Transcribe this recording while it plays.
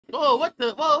Oh, what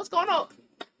the? Whoa, what's going on?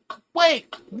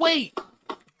 Wait.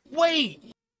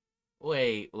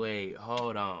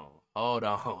 Hold on.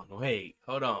 Wait,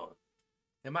 hold on.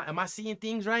 Am I seeing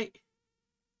things right?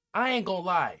 I ain't gonna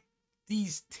lie.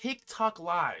 These TikTok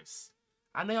lives,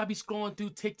 I know I be scrolling through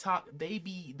TikTok. They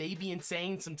be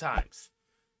insane sometimes.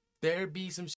 There be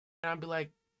some shit and I'll be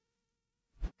like,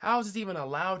 how is this even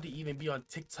allowed to even be on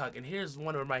TikTok? And here's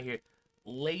one of them right here.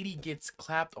 Lady gets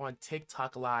clapped on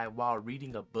TikTok live while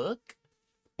reading a book.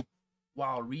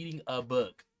 We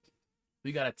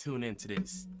gotta tune into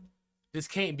this. This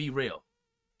can't be real.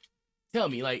 Tell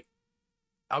me, like,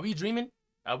 are we dreaming?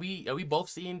 Are we both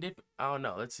seeing different? I don't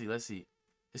know. Let's see.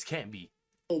 This can't be.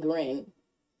 Grin,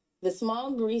 the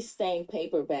small grease-stained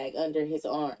paper bag under his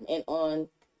arm, and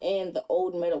the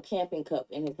old metal camping cup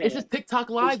in his hand. It's just TikTok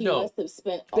live he though. Must have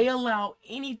spent they allow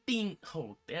anything.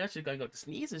 Oh, damn, shit gonna go to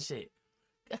sneeze and shit.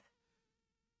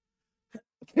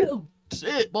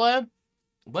 Shit, boy.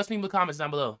 Bless me in the comments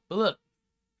down below. But look,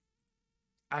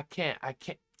 I can't.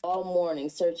 all morning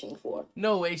searching for.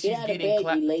 No way she's getting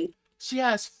clapped. She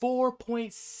has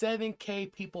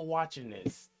 4.7K people watching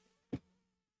this.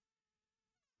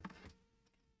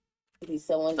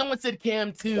 Someone said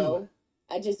Cam too. So,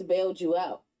 I just bailed you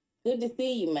out. Good to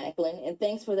see you, Macklin, and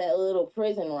thanks for that little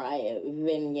prison riot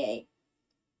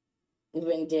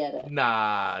vendetta.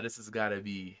 Nah, this has gotta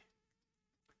be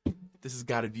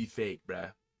fake,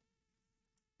 bruh.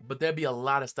 But there'd be a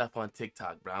lot of stuff on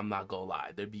TikTok, bruh. I'm not gonna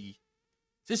lie. There'd be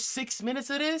just 6 minutes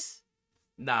of this?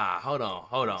 Nah, hold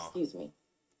on. Excuse me.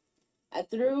 I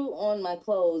threw on my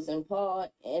clothes and Paul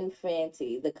and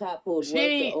Fancy, the cop who had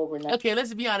worked overnight. Okay,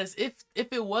 let's be honest. If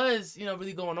it was,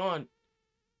 really going on,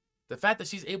 the fact that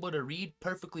she's able to read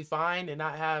perfectly fine and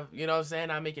not have,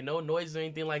 not making no noise or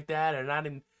anything like that, or not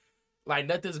in, like,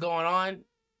 nothing's going on,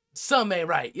 something ain't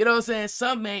right. You know what I'm saying?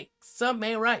 Something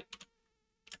ain't right.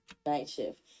 Night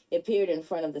shift. It appeared in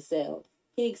front of the cell.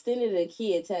 He extended a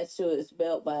key attached to his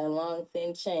belt by a long,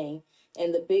 thin chain,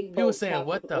 and the big boat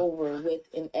toppled over with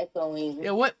an echoing.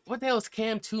 Yeah, what the hell does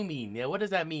Cam 2 mean? Yeah, what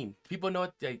does that mean? People know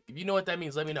what, if you know what that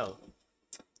means, let me know.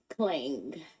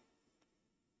 Clang.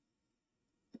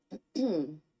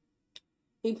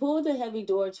 He pulled the heavy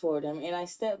door toward him, and I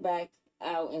stepped back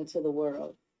out into the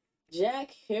world.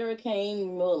 Jack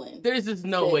Hurricane Mullen. There's just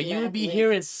no way. You would be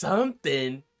hearing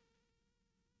something.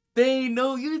 They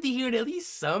know you'd be hearing at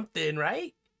least something,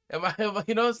 right? Am I,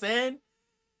 you know what I'm saying?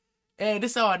 And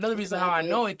this is another reason how I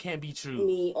know it can't be true.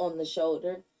 Me on the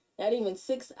shoulder. Not even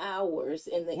 6 hours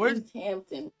in the East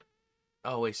Hampton.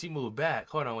 Oh, wait, she moved back.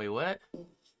 Hold on, wait, what?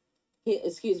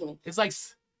 Excuse me. It's like,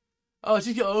 oh,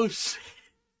 shit.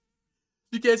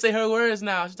 You can't say her words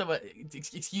now. She's talking about,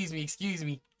 excuse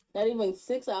me. Not even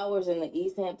 6 hours in the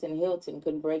East Hampton Hilton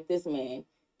could break this man.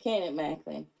 Can it,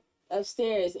 Macklin?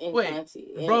 Upstairs in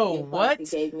Conti. What? He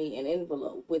gave me an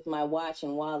envelope with my watch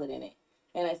and wallet in it.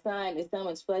 And I signed a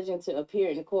summons pledging to appear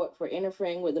in court for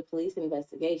interfering with a police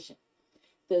investigation.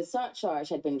 The assault charge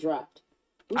had been dropped.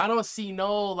 I don't see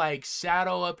no, like,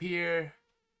 shadow up here.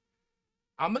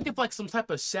 I'm looking for, like, some type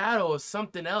of shadow or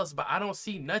something else, but I don't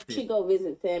see nothing. She go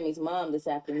visit Sammy's mom this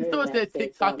afternoon. Someone said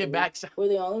TikTok and back shot. We're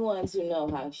the only ones who know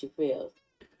how she feels.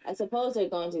 I suppose they're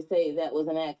going to say that was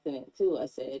an accident, too, I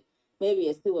said. Maybe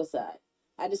a suicide.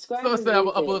 I described Someone said I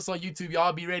will upload this on YouTube.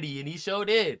 Y'all be ready, and he sure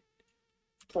did.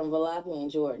 From Valapi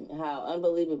and Jordan, how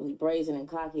unbelievably brazen and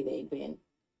cocky they'd been.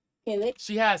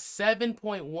 She has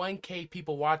 7.1K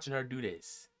people watching her do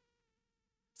this.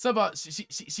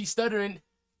 She's stuttering.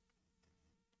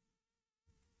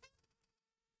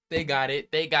 They got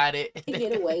it. They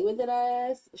get away with it,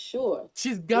 I asked. Sure.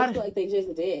 She's got it. Like they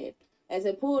just did. As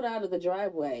I pulled out of the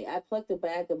driveway, I plucked a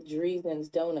bag of Dreesen's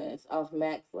donuts off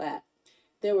Mac's lap.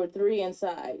 There were 3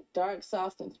 inside, dark,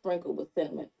 soft, and sprinkled with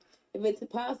cinnamon. If it's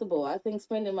possible, I think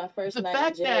spending my first night in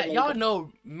jail... The fact that y'all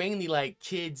know mainly, like,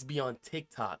 kids be on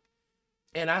TikTok.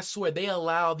 And I swear, they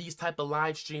allow these type of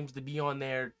live streams to be on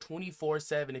there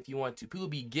 24/7 if you want to. People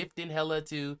be gifting hella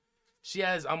too. She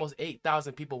has almost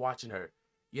 8,000 people watching her.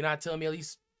 You're not telling me at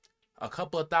least a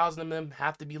couple of thousand of them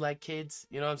have to be like kids?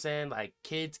 You know what I'm saying? Like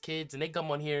kids. And they come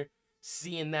on here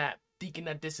seeing that, thinking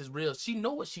that this is real. She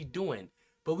know what she's doing.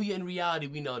 But in reality,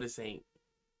 we know this ain't.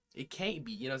 It can't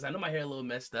be. You know what I'm saying? I know my hair a little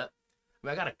messed up. I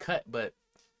mean, I got a cut, but,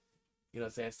 you know what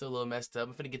I'm saying? Still a little messed up.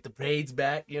 I'm finna get the braids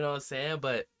back. You know what I'm saying?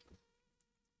 But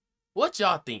what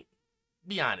y'all think?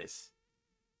 Be honest.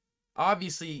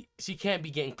 Obviously, she can't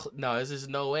be getting... No, there's just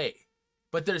no way.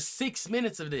 But there's 6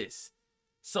 minutes of this.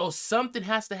 So something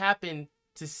has to happen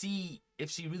to see if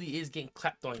she really is getting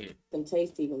clapped on here. Them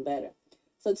taste even better.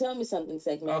 So tell me something,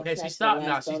 segment. Okay, she stopped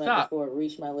now. She stopped. Before it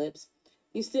reached my lips.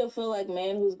 You still feel like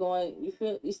man who's going. You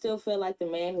still feel like the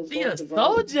man who's She going a to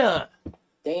grow. soldier.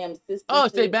 Damn sister. Oh,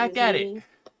 stay back at it. Me.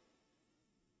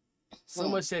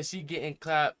 Someone said she getting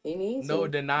clapped. He needs No to.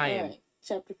 denying. All right.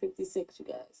 Chapter 56, you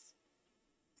guys.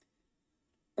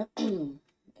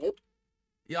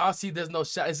 Y'all see there's no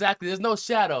shadow. Exactly, there's no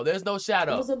shadow. There's no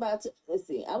shadow. I was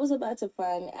about to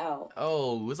find out.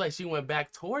 Oh, it's like she went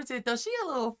back towards it though. She a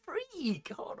little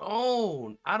freak. Hold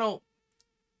on. I don't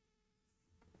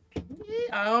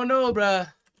know,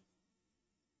 bruh.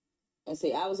 And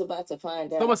see, I was about to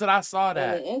find out. Someone said I saw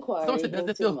that. When the inquiry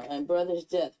into my brother's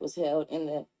death was held in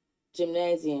the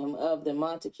gymnasium of the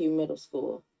Montague Middle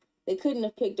School. They couldn't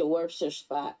have picked a worse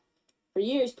spot. For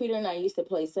years, Peter and I used to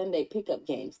play Sunday pickup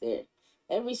games there.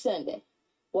 Every Sunday,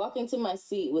 walking to my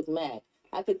seat with Mac,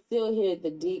 I could still hear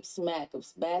the deep smack of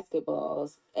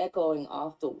basketballs echoing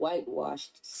off the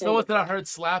whitewashed. Someone said I heard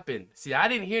slapping. See, I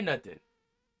didn't hear nothing.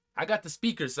 I got the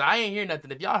speaker, so I ain't hear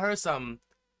nothing. If y'all heard something,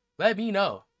 let me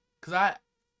know. As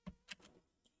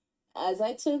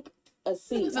I took a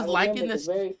seat, I liking remember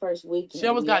the very first weekend. She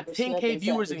almost got 10K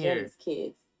viewers in here.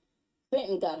 Kids.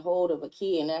 Fenton got hold of a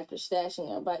key, and after stashing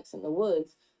our bikes in the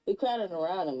woods, we crowded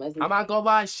around him. I'm not gonna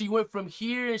lie, she went from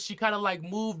here and she kind of like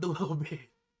moved a little bit.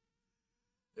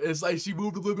 It's like she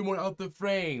moved a little bit more out the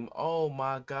frame. Oh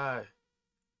my God.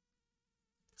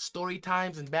 Story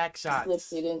times and back shots.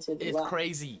 Slips it into the lock.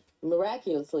 Crazy.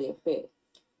 Miraculously, it fit.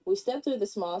 We stepped through the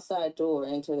small side door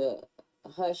into the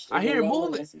hushed, I hear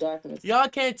movement. Darkness. Y'all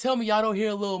can't tell me y'all don't hear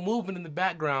a little movement in the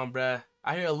background, bruh.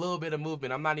 I hear a little bit of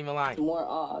movement. I'm not even lying. More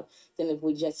odd than if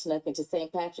we just snuck into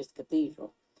St. Patrick's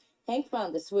Cathedral. Hank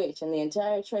found the switch, and the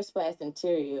entire trespass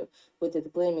interior, with its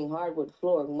gleaming hardwood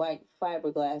floor and white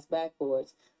fiberglass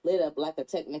backboards, lit up like a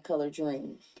Technicolor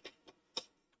dream.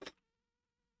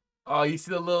 Oh, you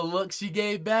see the little look she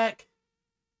gave back?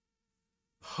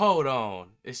 Hold on.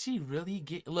 Is she really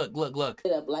get? Look. Lit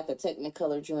up like a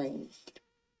Technicolor dream.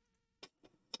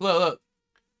 Look.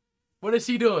 What is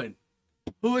she doing?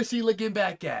 Who is she looking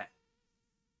back at?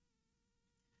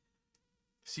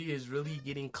 She is really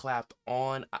getting clapped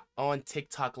on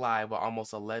TikTok Live with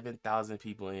almost 11,000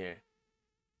 people in here.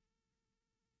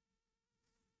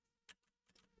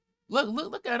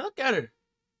 Look at her.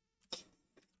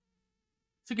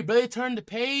 She can barely turn the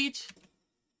page.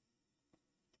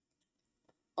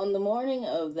 On the morning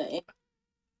of the...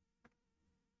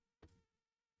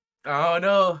 Oh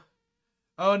no,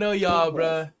 y'all,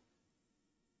 bruh.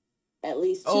 At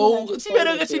least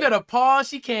 200 she better pause.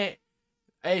 She can't.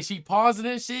 Hey, she pausing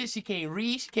and shit. She can't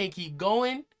read. She can't keep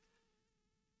going.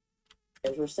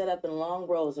 Were set up in long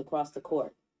rows across the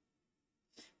court.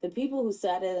 The people who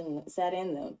sat in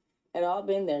them had all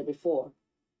been there before,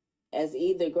 as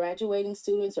either graduating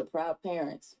students or proud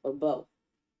parents, or both.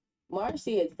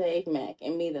 Marcy had saved Mac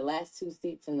and me the last two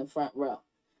seats in the front row.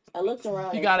 I looked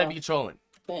around. You gotta be trolling.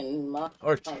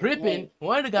 Or tripping.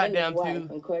 One of the goddamn two.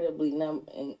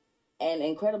 An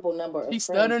incredible number of She's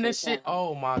stuttering this shit.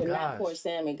 Oh my gosh. Not poor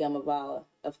Sammy Gumavala,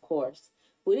 of course.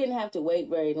 We didn't have to wait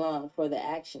very long for the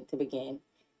action to begin.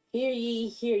 Hear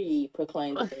ye,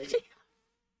 proclaimed the baby.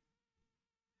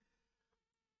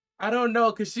 I don't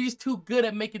know, because she's too good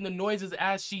at making the noises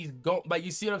as she's going. But you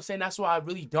see what I'm saying? That's why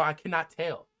I cannot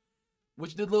tell.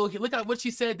 Which the little, look at what she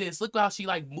said this. Look how she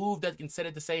like moved that and said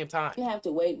at the same time. Didn't have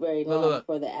to wait very long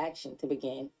for the action to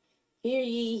begin. Hear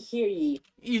ye.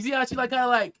 You see how she like kind of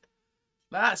like,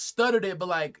 not stuttered it, but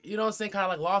like, you know what I'm saying? Kind of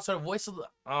like lost her voice.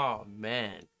 Oh,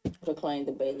 man. Proclaimed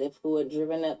the bailiff who had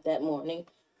driven up that morning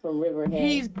from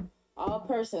Riverhead. All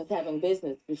persons having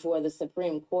business before the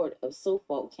Supreme Court of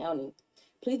Suffolk County,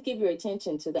 please give your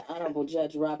attention to the Honorable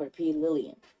Judge Robert P.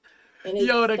 Lillian.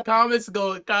 Yo, the comments is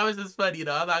funny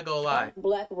though. I'm not gonna lie.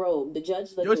 Black robe. The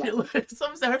judge looked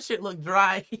some said her shit looked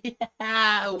dry.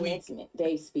 Commencement,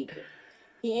 Dave Speaker.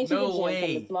 He entered the gym from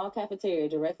the small cafeteria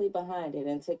directly behind it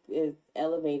and took his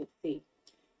elevated seat.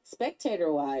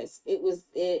 Spectator-wise,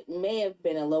 it may have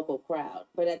been a local crowd,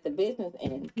 but at the business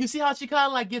end... You see how she kind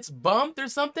of like gets bumped or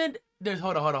something?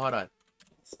 Hold on.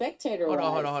 Spectator-wise,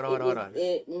 hold on.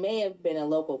 It may have been a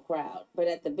local crowd, but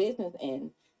at the business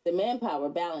end, the manpower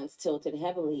balance tilted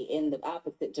heavily in the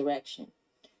opposite direction.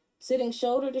 Sitting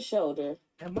shoulder to shoulder...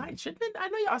 I know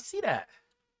y'all see that.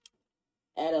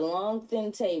 At a long,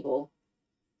 thin table...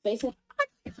 facing...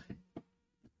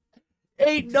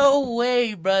 Ain't no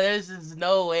way, bro. There's just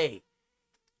no way.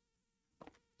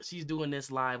 She's doing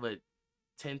this live with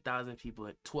 10,000 people,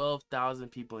 12,000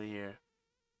 people in here.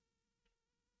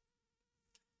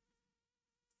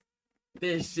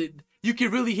 This shit, you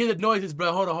can really hear the noises,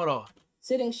 bro. Hold on.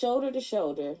 Sitting shoulder to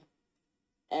shoulder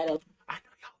at a... I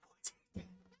know y'all boys.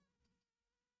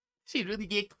 She really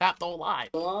get clapped on live.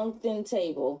 Long, thin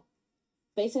table.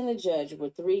 Facing the judge were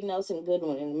three Nelson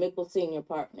Goodwin and Mickle Sr.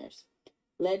 partners,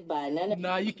 led by none of...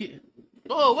 Nah, you can.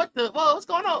 Oh, what the? Whoa, what's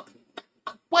going on?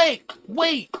 Wait.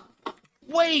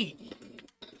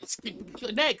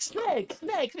 Next. They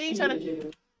ain't trying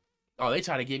to. Oh, they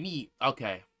trying to get me.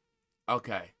 Okay.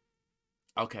 Yeah,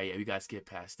 we gotta skip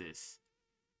past this.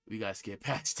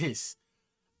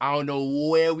 I don't know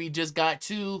where we just got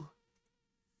to.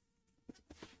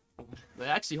 But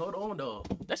actually, hold on though.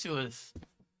 That shit was.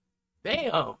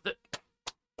 Damn. Oh,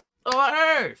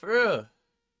 I heard for real.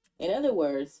 In other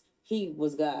words, he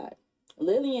was God.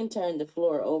 Lillian turned the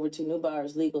floor over to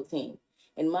Neubauer's legal team,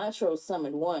 and Montrose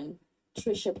summoned one,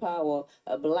 Trisha Powell,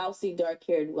 a blousy,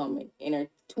 dark-haired woman in her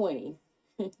 20s.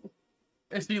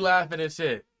 And she laughing and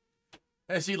shit.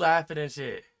 I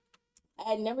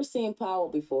had never seen Powell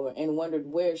before and wondered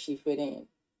where she fit in.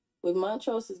 With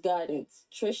Montrose's guidance,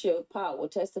 Trisha Powell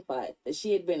testified that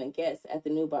she had been a guest at the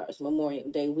Neubauer's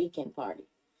Memorial Day weekend party.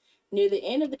 Near the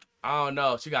end of the... I don't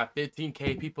know. She got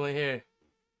 15K people in here.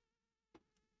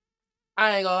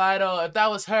 I ain't gonna lie though. If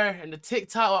that was her and the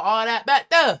TikTok with all that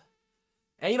back there,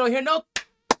 and you don't hear no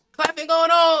clapping going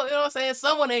on, you know what I'm saying?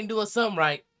 Someone ain't doing something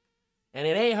right. And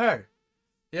it ain't her.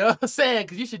 You know what I'm saying?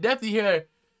 Because you should definitely hear her.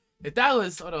 If that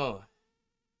was... Hold on.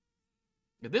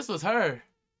 If this was her...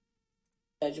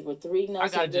 were three I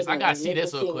gotta see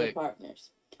this real quick. Partners.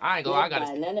 I ain't gonna. I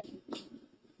gotta.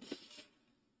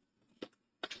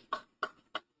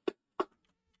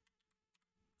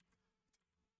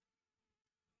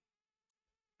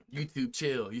 YouTube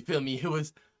chill. You feel me?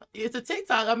 It's a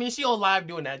TikTok. I mean, she on live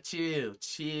doing that. Chill.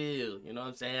 You know what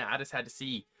I'm saying? I just had to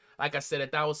see. Like I said, if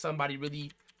that was somebody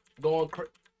really going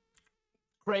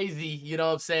crazy, you know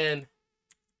what I'm saying?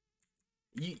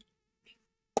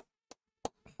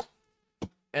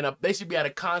 They should be at a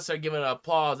concert giving an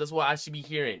applause. That's what I should be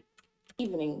hearing.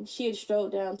 Evening, she had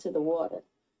strolled down to the water.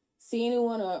 See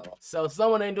anyone So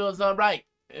someone ain't doing something right.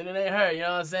 And it ain't her, you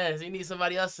know what I'm saying? So you need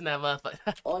somebody else in that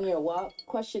motherfucker. On your walk?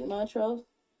 Questioned Montrose.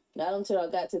 Not until I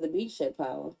got to the beach, said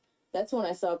Powell. That's when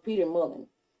I saw Peter Mullen.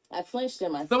 I flinched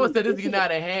in my Someone said this is getting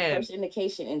out of hand. First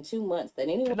indication in 2 months that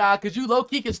anyone... Nah, because you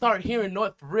low-key can start hearing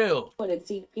North for real. ...had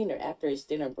seen Peter after his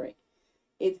dinner break.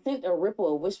 It sent a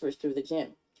ripple of whispers through the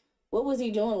gym. What was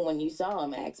he doing when you saw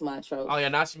him? Asked Montrose. Oh yeah,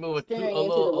 now she moving a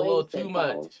little too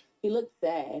much. He looked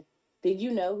sad. Did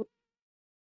you know?